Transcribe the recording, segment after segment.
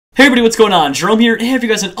Hey everybody, what's going on? Jerome here, and I have you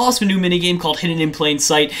guys an awesome new minigame called Hidden in Plain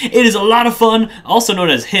Sight. It is a lot of fun, also known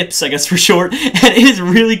as HIPS, I guess for short, and it is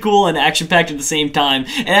really cool and action-packed at the same time.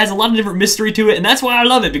 It has a lot of different mystery to it, and that's why I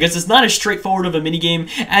love it, because it's not as straightforward of a minigame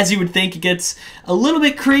as you would think. It gets a little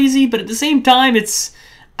bit crazy, but at the same time,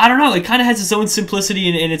 I don't know, it kind of has its own simplicity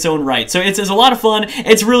in its own right. So it's a lot of fun,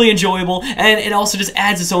 it's really enjoyable, and it also just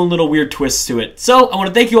adds its own little weird twists to it. So I want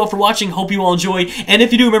to thank you all for watching, hope you all enjoy, and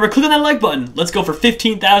if you do, remember, click on that like button. Let's go for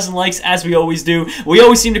 15,000 likes, as we always do. We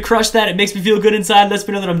always seem to crush that. It makes me feel good inside, lets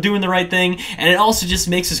me know that I'm doing the right thing, and it also just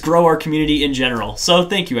makes us grow our community in general. So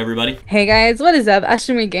thank you, everybody. Hey guys, what is up?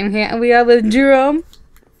 AshleyMarieeGaming here, and we are with Jerome.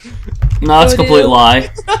 No, it's a complete lie.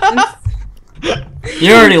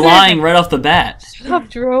 You're already lying right off the bat. Shut up,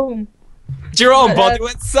 Jerome. Jerome,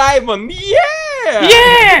 Bodil and Simon, yeah!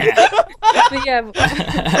 Yeah! So yeah,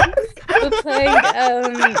 we're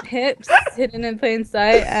playing HIPS, Hidden in Plain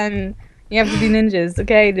Sight, and you have to be ninjas,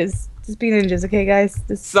 okay? Just be ninjas, okay, guys?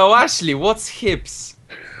 So Ashley, what's hips?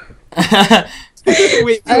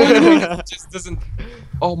 Wait, it just doesn't.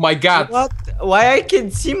 Oh my God! What? Why I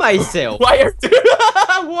can see myself? Why are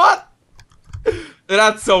what?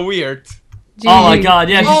 That's so weird. Oh my God!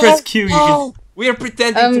 Yeah, if you press Q, you can. We are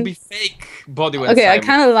pretending to be fake, Bodil and okay, Simon. I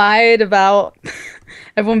kind of lied about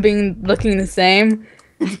everyone looking the same.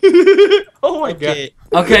 Oh my God!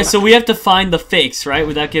 Okay, so we have to find the fakes, right?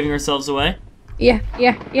 Without giving ourselves away. Yeah.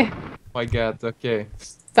 Oh my God! Okay.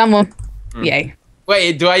 Found one. Yay.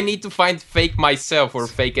 Wait, do I need to find fake myself or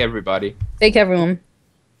fake everybody? Fake everyone.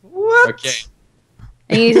 What? Okay.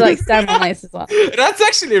 And you need to like stand on lights as well. That's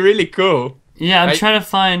actually really cool. Yeah, I'm trying to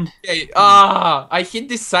find. Okay, I hit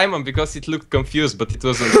this Simon because it looked confused, but it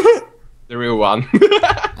wasn't the real one.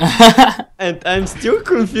 And I'm still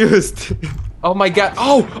confused. Oh my God!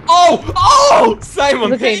 Oh!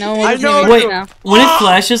 Simon! Okay, no one I can know. hear me Wait, right now. when it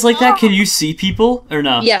flashes like that, can you see people or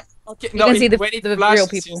no? Yeah. Okay, You can see the when it real flashes,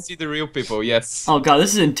 people. you see the real people. Yes. Oh God,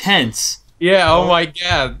 this is intense. Yeah. Oh my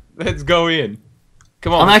God! Let's go in.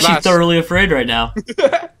 Come on. I'm actually flash. thoroughly afraid right now.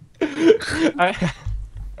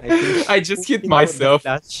 I just hit myself.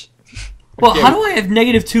 Well, Okay. how do I have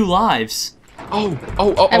 -2 lives? Oh!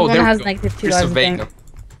 Everyone There has we go. -2 Here's lives, some I think.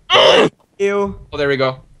 bacon. You. Oh, there we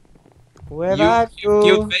go. Where You are killed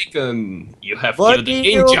you? bacon. You have What killed a did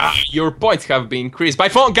you- ninja. Your points have been increased by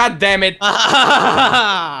 4. God damn it!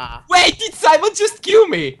 Wait, did Simon just kill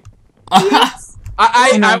me?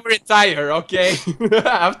 I retire, okay?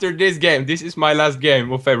 After this game, this is my last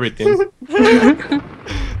game of everything.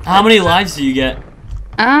 How many lives do you get?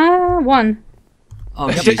 1. Oh,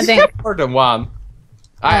 Yeah, jeez. I think. More than 1.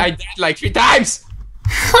 I died like 3 times.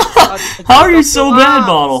 How are you so bad,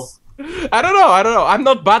 Bottle? I don't know. I'm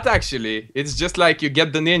not bad actually. It's just like you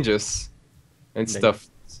get the ninjas and stuff.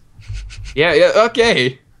 Yeah,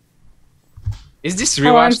 okay. Is this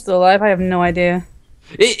real? Oh, I'm still alive. I have no idea.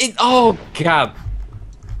 Oh God.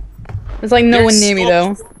 There's like no one There's near me so though.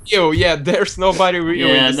 You, yeah, there's nobody real.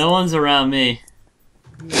 Yeah, in this. no one's around me.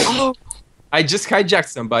 Oh, I just hijacked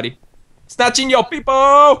somebody. Snatching your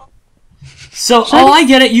people! So, oh, I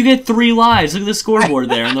get it. You get 3 lives. Look at the scoreboard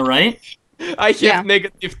there on the right. I have Yeah.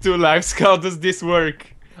 -2 lives. How does this work?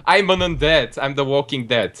 I'm an undead. I'm the walking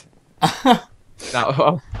dead.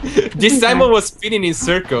 Now, this Simon was spinning in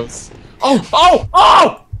circles.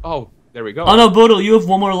 Oh! There we go. Oh no, Bodil, you have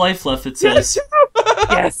 1 more life left, it says.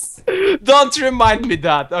 Yes. Don't remind me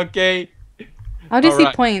that, okay? How do you see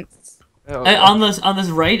Alright. points? And on this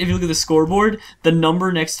right, if you look at the scoreboard, the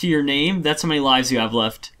number next to your name, that's how many lives you have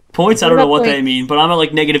left. Points, I don't know what they mean, but I'm at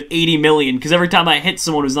like -80 million, because every time I hit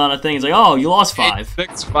someone who's not a thing, it's like, oh, you lost 5.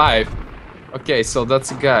 6, 5. Okay, so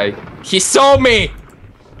that's a guy. He saw me!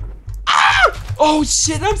 Ah! Oh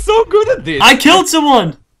shit, I'm so good at this! I killed someone!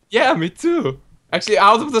 Yeah, me too. Actually,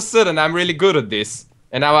 out of the sudden, I'm really good at this.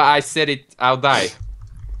 And now I said it, I'll die.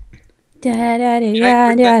 Actually,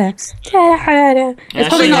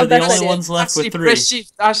 probably not the the best only idea. ones left with Ashley, 3. press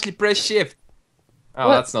shift. Ashley, press shift. Oh,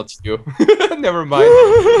 What? that's not you. Never mind.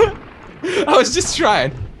 I was just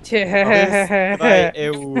trying. Okay,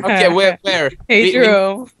 where? Hey,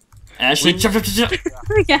 Jerome. Ashley,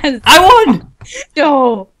 Yes. I won!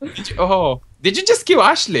 No. Did you just kill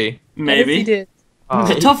Ashley? Maybe. Yes, you did. Oh.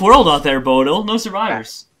 It's a tough world out there, Bodil. No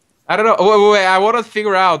survivors. I don't know. Wait, I want to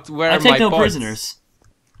figure out where I my take no points. prisoners.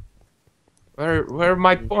 Where are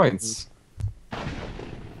my points?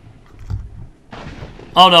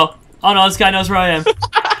 Oh no. Oh no, this guy knows where I am.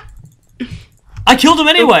 I killed him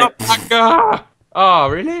anyway! Oh,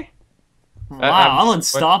 really? Wow, I'm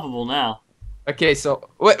unstoppable now. Okay, so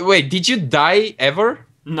wait, did you die ever?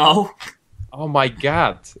 No. Oh my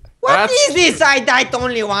God. What is this? I died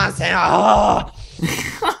only once and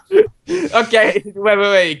Okay,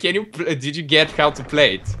 wait. Can you? Did you get how to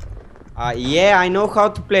play it? Yeah, I know how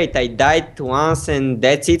to play it. I died once and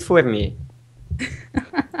that's it for me.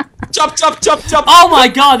 Chop! Oh my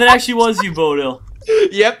god, that actually was you, Bodil.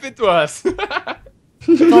 Yep, it was.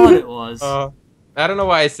 Thought it was. I don't know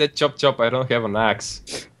why I said chop. I don't have an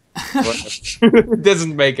axe. It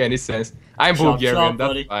doesn't make any sense. I'm Chop, Bulgarian, chop, that's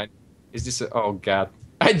buddy. fine. Is this oh god.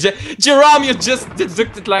 Jerome, you just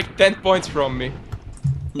deducted like 10 points from me.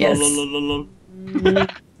 Yes. Lol.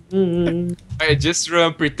 I just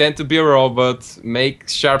pretend to be a robot, make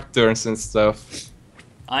sharp turns and stuff.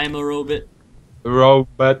 I am a robot.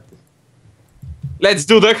 Robot. Let's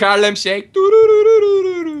do the Harlem Shake.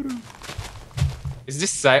 Is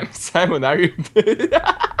this Simon? Are you?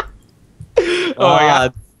 Oh my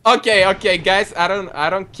god. Okay, guys. I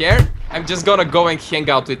don't care. I'm just gonna go and hang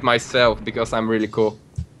out with myself because I'm really cool.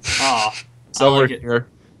 Ah, It's over here.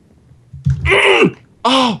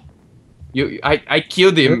 Oh, I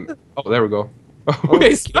killed him. Oh, there we go.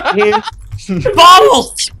 Wait,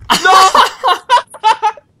 Bubble!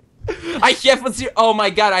 I have a 0. Oh my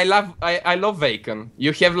god, I love Bacon.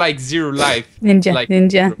 You have like 0 life. Ninja, Like,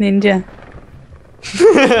 ninja.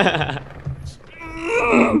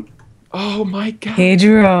 Oh my god. Hey,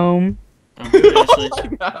 Jerome. I'm good, Ashley. Oh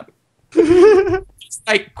my god. It's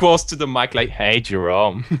like close to the mic, like, hey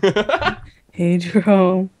Jerome. Hey,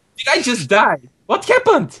 Jerome. Did I just die? What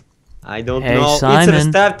happened? I don't Hey, know. Simon. It's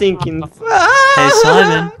restarting in. Hey,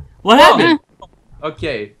 Simon. What happened?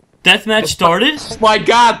 Okay. Deathmatch started? Oh my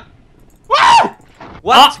god. Woo!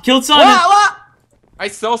 What? Ah, killed Simon. What? I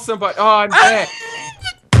saw somebody. Oh, I'm dead.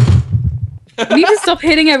 You need to stop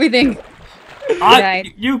hitting everything. Died.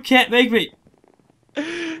 You can't make me.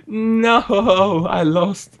 No, I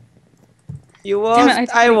lost. You Damn it,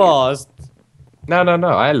 lost. I I lost. No,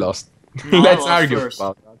 I lost. No, I Let's lost argue first.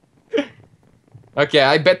 about that. Okay,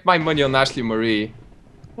 I bet my money on Ashley Marie.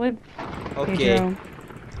 What? Hey, Okay. Jerome.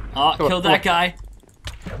 Ah, Come on, killed come that guy.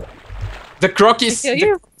 The croc is I kill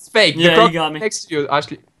you? it's fake. Yeah, the croc you got me. next to you,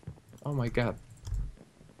 Ashley. Oh my god.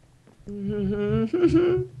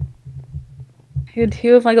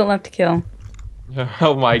 Who have I got left to kill?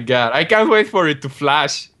 Oh my god. I can't wait for it to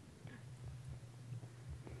flash.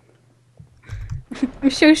 I'm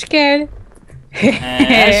so scared.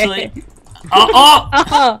 Ashley. Oh!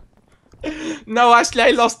 Oh, No, Ashley,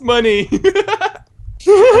 I lost money.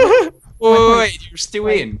 Wait, you're still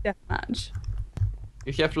in. Deathmatch.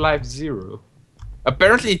 You have life 0.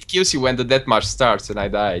 Apparently it kills you when the deathmatch starts and I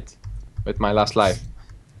died with my last life.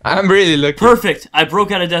 I'm really lucky. Perfect. I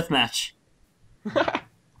broke out a deathmatch.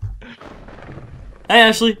 Hey,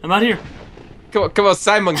 Ashley. I'm out here. Come on,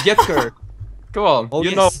 Simon, get her. Come on, Oh,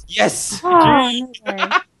 you yes. know. Yes. Oh, no way.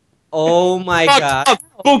 Oh my Come god. on,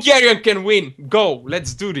 Bulgarian can win. Go,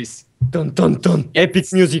 let's do this. Dun dun dun. Epic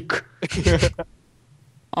music.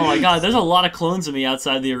 Oh my god, there's a lot of clones of me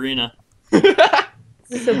outside the arena.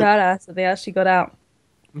 This is so badass that they actually got out.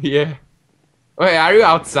 Yeah. Wait, are you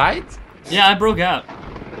outside? Yeah, I broke out.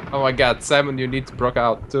 Oh my god, Simon, you need to break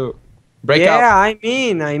out too. Break Yeah, out.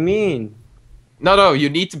 I mean. No, you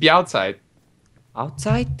need to be outside.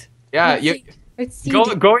 Outside? Yeah, you Let's see. go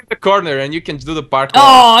in the corner and you can do the parkour.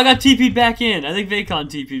 Oh, I got TP'd back in. I think Vacon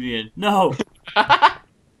TP'd me in. No.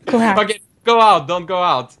 Collapse. Okay, go out. Don't go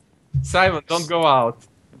out. Simon, don't go out.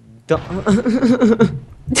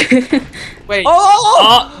 Wait.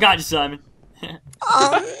 Oh, got you, Simon.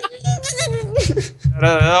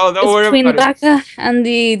 No, don't It's worry between the about it. baka and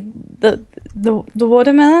the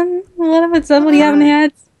watermelon. Whatever. Is that what you have in your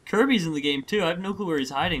head? Kirby's in the game too. I have no clue where he's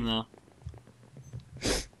hiding though.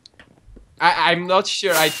 I'm not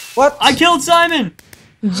sure. What? I killed Simon.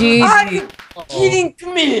 GG. Kidding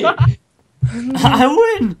me? I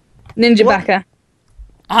win. Ninja What? baka.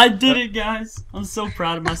 I did it, guys. I'm so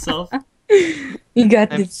proud of myself. You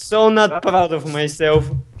got I'm this. so not proud of myself.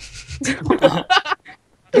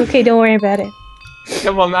 Okay, don't worry about it.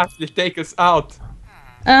 Come on, Ashley, take us out.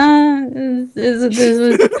 This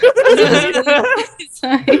was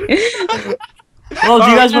sorry. Well, do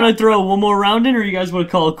you guys want to throw one more round in, or you guys want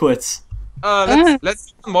to call it quits? Let's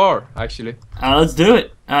do one more, actually. Let's do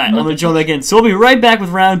it. All right, I'm gonna jump back in. So we'll be right back with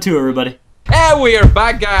round 2, everybody. And we are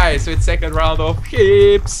back, guys, with second round of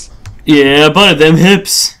hips. Yeah, but them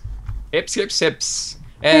hips. Hips.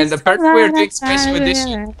 And apparently we're doing special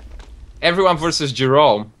edition. Everyone versus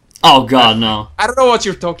Jerome. Oh God, no. I don't know what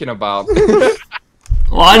you're talking about.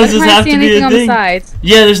 Why does this I have can't to see be anything a on the thing? side.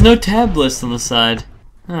 Yeah, there's no tab list on the side.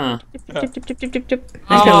 Huh. Jip, jip, jip, jip, jip.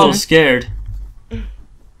 I got a little scared.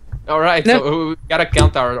 Alright, Nope. so we gotta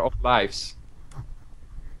count our own lives.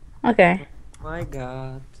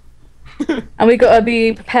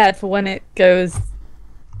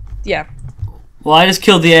 yeah. Well, I just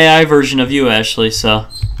killed the AI version of you, Ashley, so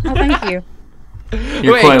Oh, thank you.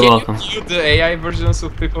 you're Wait, quite can welcome. you kill the AI versions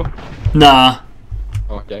of people? Nah.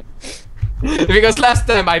 Okay. Because last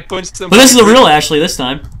time I punched But somebody. this is the real Ashley this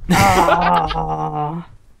time. Ah.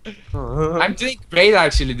 I'm doing great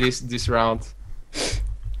actually this round.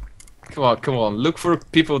 Come on. Look for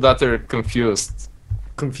people that are confused.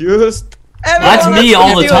 Confused? That's Everyone me is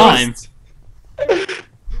all the time.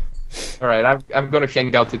 Alright, I'm gonna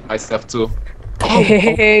hang out with myself too.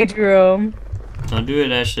 Hey, Jerome. Don't do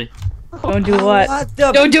it, Ashley. Don't do what? What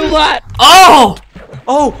the? Don't do what? Oh!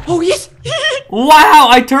 Oh, yes! Wow!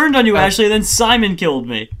 I turned on you, Ashley, and then Simon killed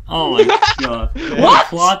me. Oh my god. What a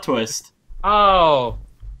plot twist. Oh!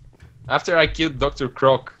 After I killed Dr.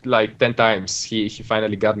 Croc like 10 times, he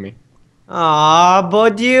finally got me. Ah,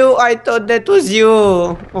 Bodil, I thought that was you.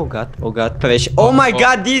 Oh god, pressure. Oh my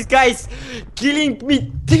god, these guys killing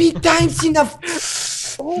me 3 times in a...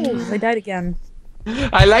 Oh, I died again.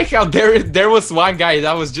 I like how there was one guy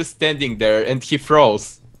that was just standing there and he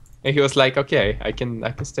froze. And he was like, okay, I can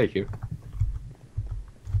stay here.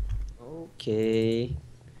 Okay.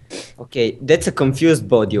 Okay, that's a confused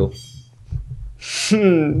Bodil.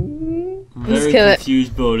 Very kill it.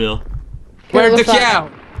 confused, Bodil. Where the what's up? cow?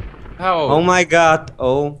 Oh. Oh my god,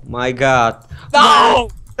 oh my god. No!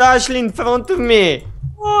 Ashley in front of me.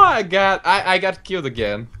 Oh, I got killed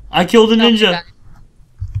again. I killed a ninja.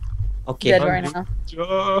 Okay. Dead right now.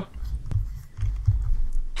 Oh.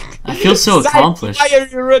 I feel so accomplished. Why are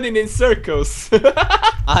you running in circles?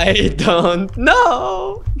 I don't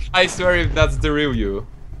know. I swear if that's the real you.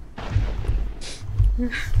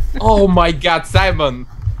 Oh my god, Simon!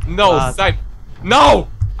 No, Simon! No!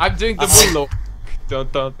 I'm doing the moonlock. Dun,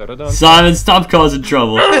 dun, dun, dun, dun. Simon, stop causing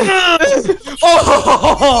trouble.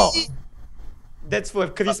 Oh! That's for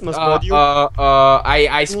Christmas, Bodil.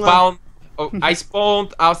 I spawned. I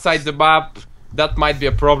spawned outside the map. That might be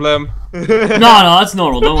a problem. No, that's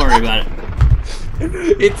normal. Don't worry about it.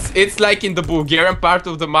 It's like in the Bulgarian part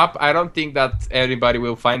of the map. I don't think that anybody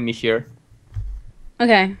will find me here.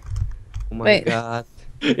 Okay. Oh my Wait. god.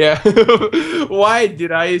 Yeah. Why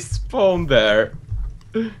did I spawn there?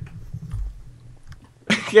 You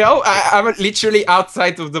know, I'm literally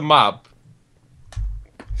outside of the map.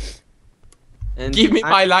 And Give me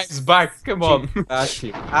I'm my lives back. Come on.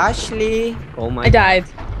 Ashley. Ashley. Oh my I died.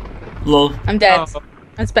 Lol. I'm dead. Oh.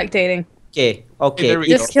 I'm spectating. Okay, okay. there we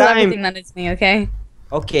Just It's kill time. everything that is me, okay?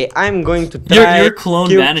 Okay, I'm going to try. Your clone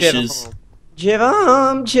kill vanishes.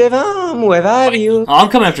 Jerome, where are you? Oh, I'm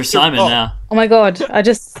coming after Simon now. Oh my god, I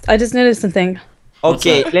just noticed something. What's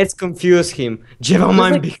Okay, that? let's confuse him. Jerome, There's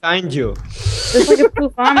I'm like- behind you. There's like a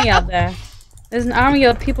poof army out there. There's an army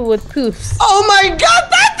of people with poofs. Oh my god,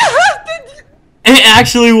 that happened! It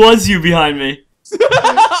actually was you behind me.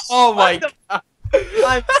 Oh my god.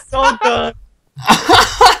 I'm so done.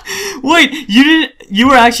 Wait, you didn't? You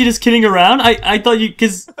were actually just kidding around? I thought you,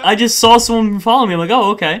 because I just saw someone follow me. I'm like,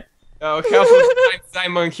 oh, okay. Oh, half of the time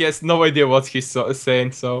Simon he has no idea what he's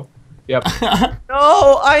saying, so yep.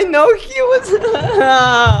 No, I know he was.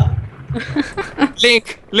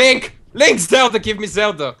 Link, Zelda, give me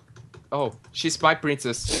Zelda. Oh, she's my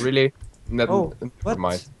princess, really? Oh, Never what?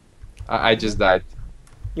 mind. I just died.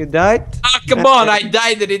 You died? Ah, come on, I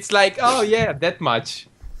died and it's like, oh yeah, that much.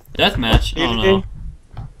 Deathmatch? Oh no.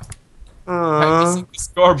 I'm missing the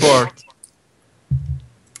scoreboard.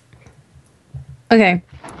 Okay.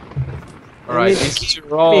 Alright, It's it's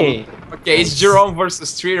Jerome. me. Okay, it's Jerome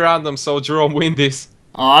versus 3 random, so Jerome win this.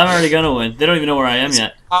 Oh, I'm already gonna win. They don't even know where I am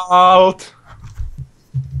yet. Out.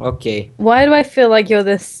 Okay. Why do I feel like you're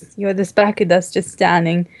this Baka that's just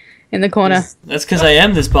standing in the corner? That's because I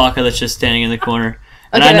am this Baka that's just standing in the corner.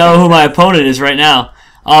 And Okay, I know who my opponent is right now.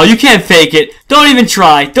 Oh, you can't fake it. Don't even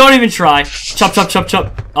try. Don't even try. Chop, chop, chop,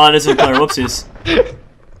 chop. Oh, it isn't a player. Whoopsies.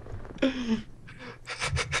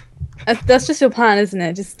 That's just your plan, isn't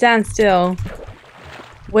it? Just stand still.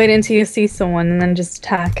 Wait until you see someone and then just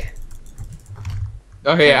attack.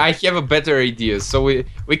 Okay, I have a better idea. So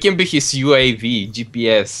we can be his UAV,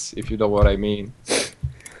 GPS, if you know what I mean.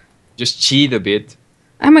 Just cheat a bit.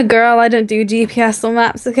 I'm a girl, I don't do GPS on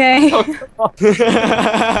maps, okay?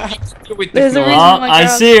 With There's a the, reason Oh, why I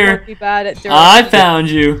girls see her. won't be bad at doing I found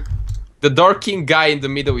you. the Dark King guy in the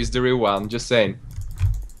middle is the real one, just saying.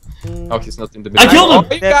 Oh, he's not in the middle. I killed him!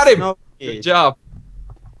 Oh, you got him! No Good job.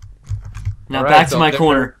 Now Alright, back to so my there-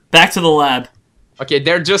 corner. Back to the lab. Okay,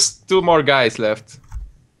 there are just 2 more guys left.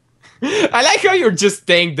 I like how you're just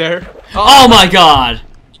staying there. Oh my god.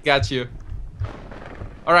 Got you.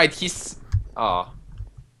 Alright, he's... Oh.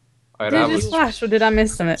 Alright, Did I you was... just flash or did I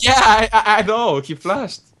miss something? Yeah, I know, he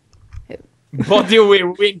flashed. Bodil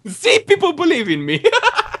will win. See, people believe in me.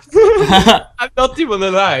 I'm not even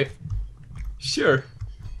alive. Sure.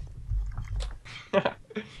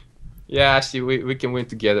 Yeah, Ashley, we can win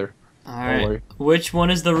together. Alright. Which one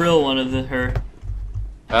is the real one of her?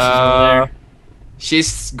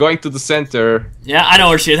 She's going to the center. Yeah, I know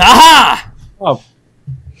where she is. Aha! Oh.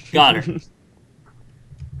 Got her.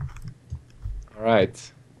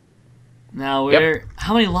 Alright. Now where?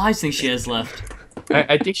 How many lives do you think she has left?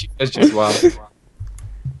 I think she has just one.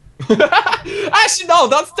 Ashley, no!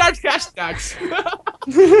 Don't start hashtags!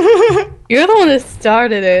 You're the one that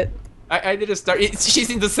started it. I didn't start. She's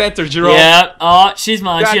in the center, Jerome. Yeah. Oh, she's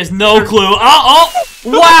mine. She has no clue. Oh!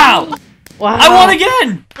 Wow! Wow. I won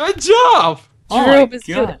again! Good job! Oh Jerome my has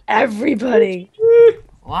killed god. everybody.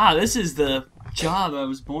 Wow, this is the job I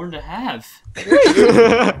was born to have.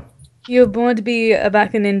 You were born to be a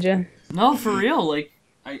back ninja. No, for real. Like,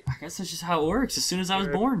 I guess that's just how it works. As soon as I was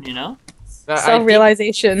born, you know?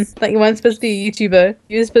 Self-realization that you weren't supposed to be a YouTuber.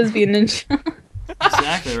 You were supposed to be a ninja.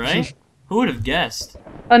 Exactly, right? Who would have guessed?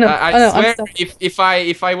 Oh no! I oh no! swear, I'm stuck.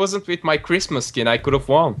 if I wasn't with my Christmas skin, I could have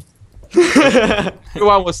won.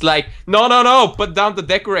 Everyone was like, no, put down the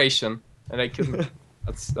decoration, and I couldn't.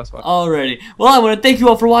 That's why. Alrighty. Well, I want to thank you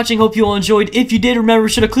all for watching. Hope you all enjoyed. If you did, remember,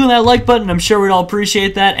 should have clicked that like button. I'm sure we'd all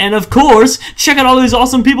appreciate that. And of course, check out all these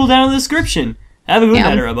awesome people down in the description. Have a good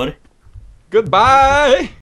night, everybody. Goodbye.